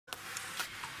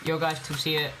Yo guys, to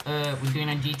see it, we're doing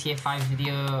a GTA 5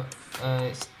 video.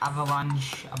 It's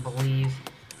Avalanche, I believe.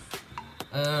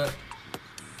 It's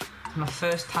my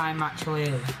first time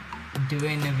actually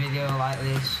doing a video like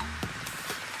this.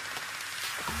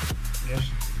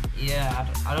 Just, yeah,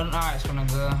 I don't know how it's gonna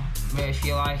go, but if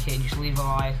you like it, just leave a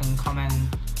like and comment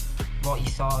what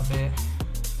you thought of it.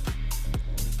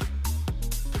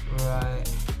 Right.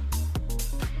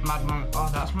 Madman,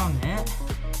 oh, that's my mate.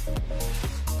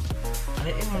 I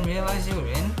didn't even realise they were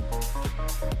in.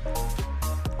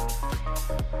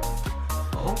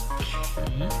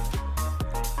 Okay.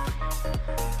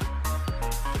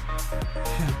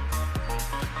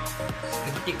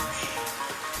 Skadoosh.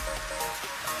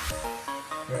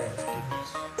 Right, let's do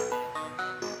this.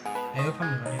 I hope I'm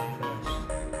running first.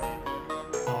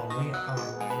 Oh, we are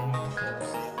running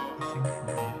first. I think I'm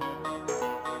running.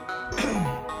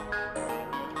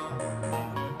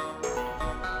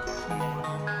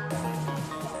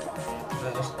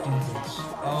 Let's do this.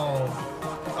 Oh,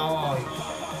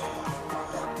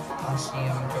 I see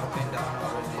I'm dropping down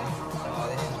already. Oh,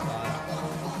 this is bad. Oh,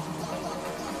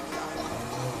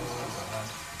 God.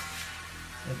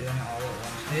 They're doing it all at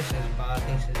once. This is bad.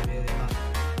 This is really bad.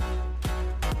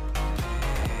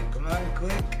 Come on,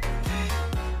 quick.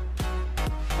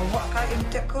 Oh, what? I can't even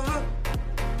take cover?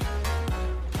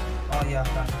 Oh, yeah, I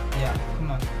can. Yeah,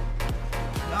 come on.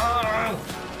 No!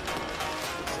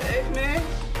 Save me!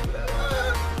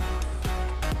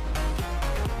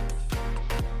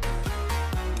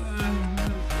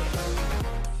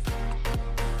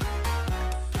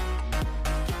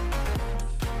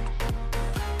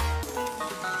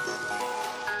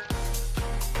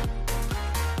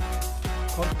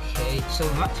 Okay, so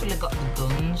we've actually got the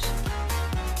guns,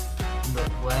 but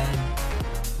where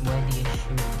do you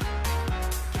shoot?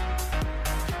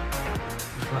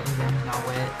 We've got the guns now.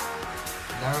 Where?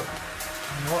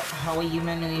 What? How are you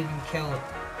meant to even kill it?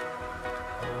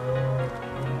 Oh,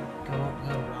 go up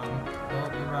the ramp. Go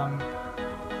up the ramp.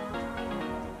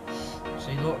 So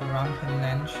you go up the ramp and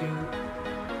then shoot.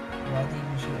 Why do you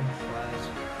even shoot in flares?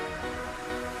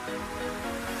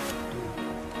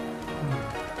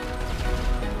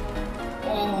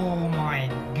 Oh my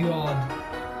god.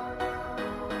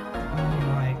 Oh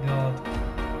my god.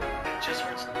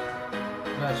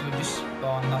 Right, so we just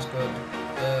spawn, that's good.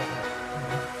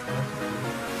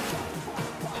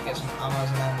 Just get some ammo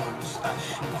and then we'll just start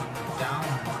shooting down.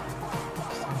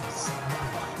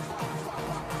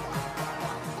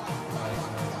 Right.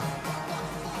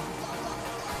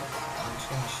 I'm just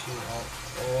gonna shoot up.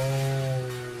 Oh.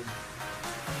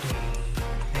 I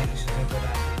think this is a good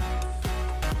idea.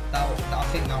 I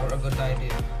think that was a good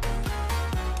idea.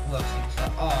 Who else thinks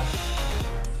that? Oh,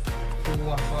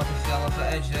 oh, I thought he fell off the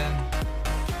edge then.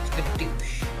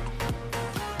 Skadoosh.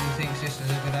 Who thinks this is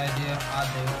a good idea? I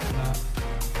do. No.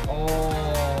 Oh.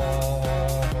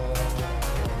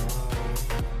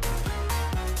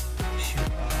 Shoot.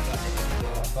 Oh, that didn't go.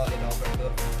 I thought they'd all break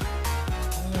up.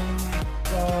 Oh my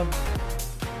god.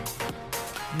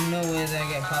 No way they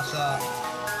get past that.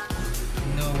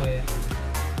 No way.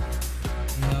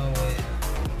 No way.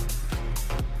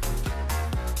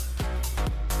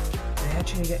 They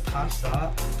actually get past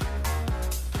that.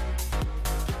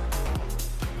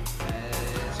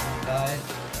 Someone died.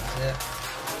 That's it.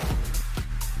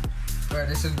 Right,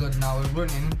 this is good now. We're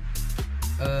running.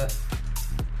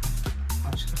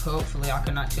 Hopefully I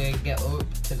can actually get up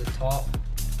to the top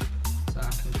so I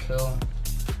can kill.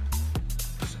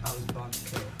 I was born to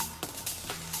kill.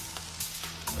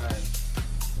 Right.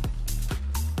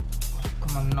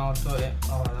 Come on, no, do it.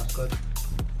 Oh, that's good.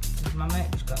 Did my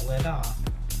mate just got laid out?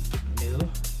 No.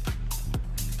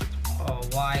 Oh,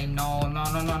 why? No.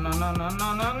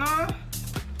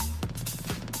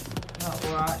 That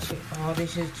were actually. Oh,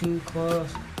 this is too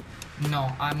close.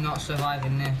 No, I'm not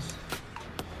surviving this.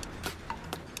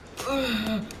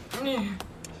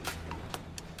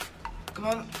 Come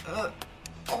on.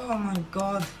 Oh my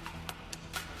god.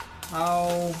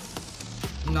 How?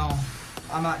 No.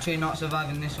 I'm actually not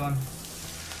surviving this one.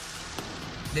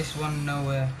 This one, no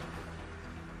way.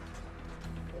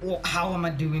 What? How am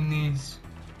I doing this?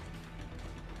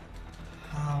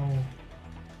 How?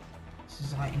 This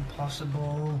is like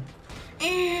impossible.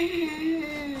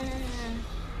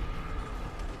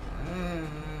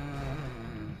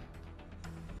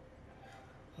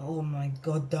 Oh my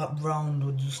god, that round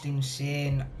was just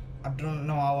insane. I don't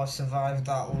know how I survived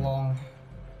that long.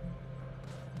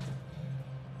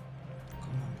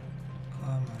 Come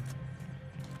on.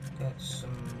 Get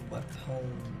some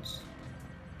weapons.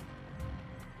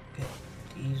 Get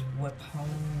these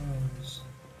weapons.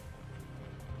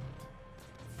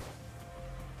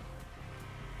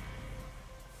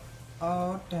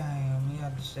 Oh damn, he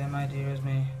had the same idea as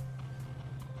me.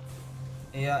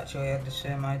 He actually had the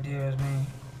same idea as me.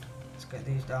 Let's get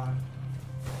these down.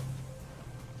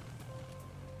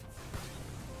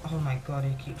 Oh my god,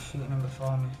 he keeps shooting them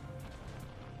before me.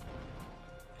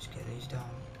 Let's get these down.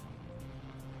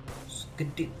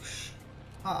 Skadoosh.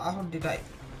 How did I...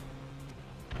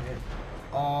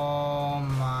 Oh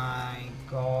my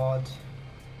god.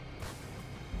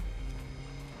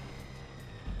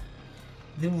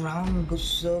 The round goes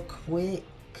so quick.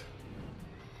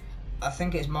 I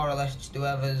think it's more or less just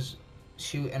whoever's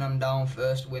shooting them down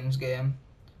first wins game.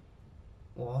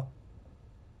 What?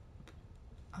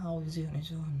 How is he on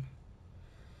his own?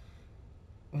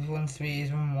 We've won 3,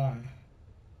 he's won 1.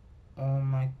 Oh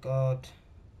my god.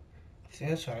 I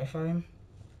feel sorry for him.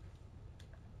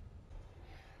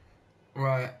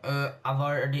 Right,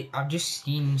 I've just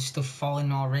seen stuff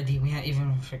falling already. We ain't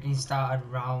even freaking started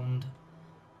round.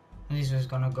 This is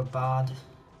gonna go bad.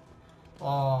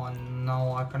 Oh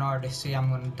no, I can already see I'm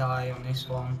gonna die on this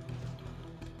one.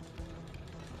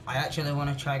 I actually want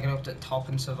to try get up to the top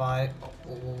and survive.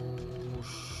 Oh,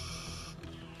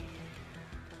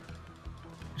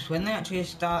 it's when they actually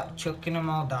start chucking them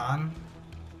all down.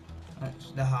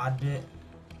 That's the hard bit.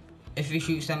 If he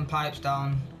shoots them pipes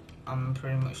down, I'm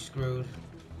pretty much screwed.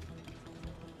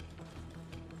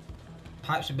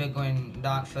 Pipes would be going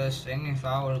down first thing if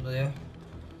I were there.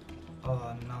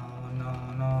 Oh no, no,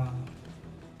 no.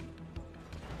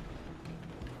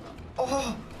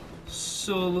 Oh,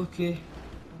 so lucky.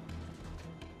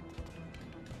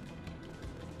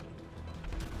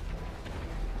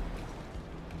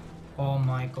 Oh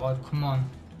my god, come on.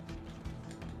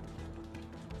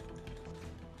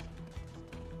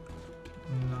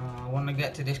 No, I want to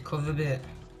get to this cover bit.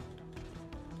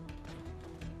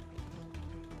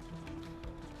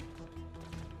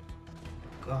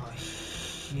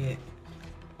 Gosh, shit.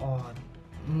 Oh,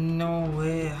 no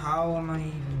way. How am I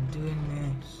even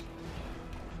doing this?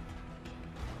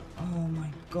 Oh my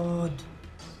god.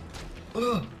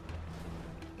 Ugh.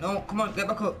 No, come on, get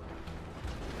back up.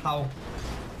 How?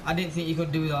 I didn't think you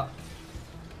could do that.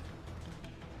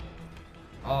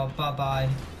 Oh, bye-bye.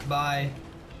 Bye.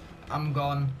 I'm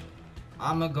gone.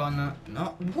 I'm a goner.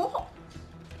 No, what?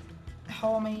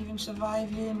 How am I even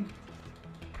surviving?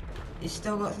 He's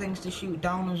still got things to shoot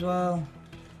down as well.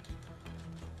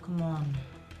 Come on.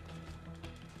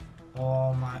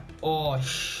 Oh my. Oh,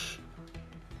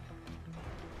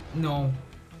 no.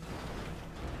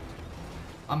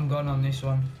 I'm gone on this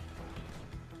one.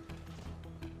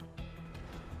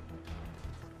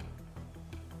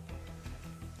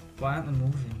 Why aren't they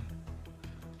moving?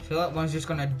 I feel like one's just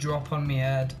gonna drop on my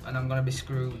head and I'm gonna be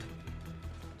screwed.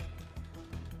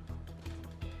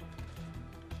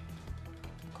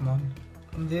 Come on.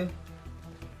 I'm there.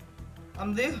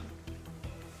 I'm there.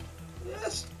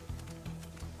 Yes.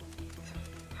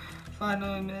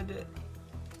 Finally made it.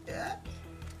 Yeah.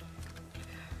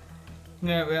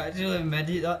 No, we actually made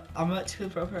it. I'm actually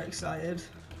proper excited.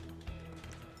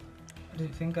 I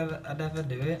didn't think I'd ever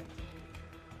do it.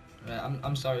 Right,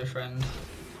 I'm sorry, friend.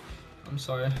 I'm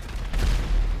sorry.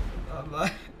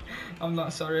 I'm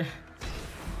not sorry.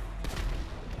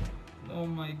 Oh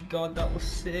my god, that was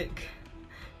sick.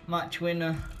 Match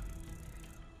winner.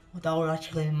 Oh, that was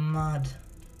actually mad.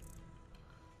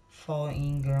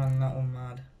 14 grand, that was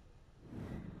mad.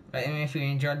 Right, anyway, if you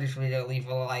enjoyed this video, leave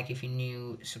a like. If you're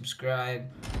new,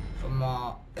 subscribe for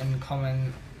more, and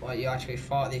comment what you actually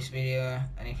thought of this video,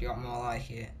 and if you want more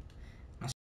like it.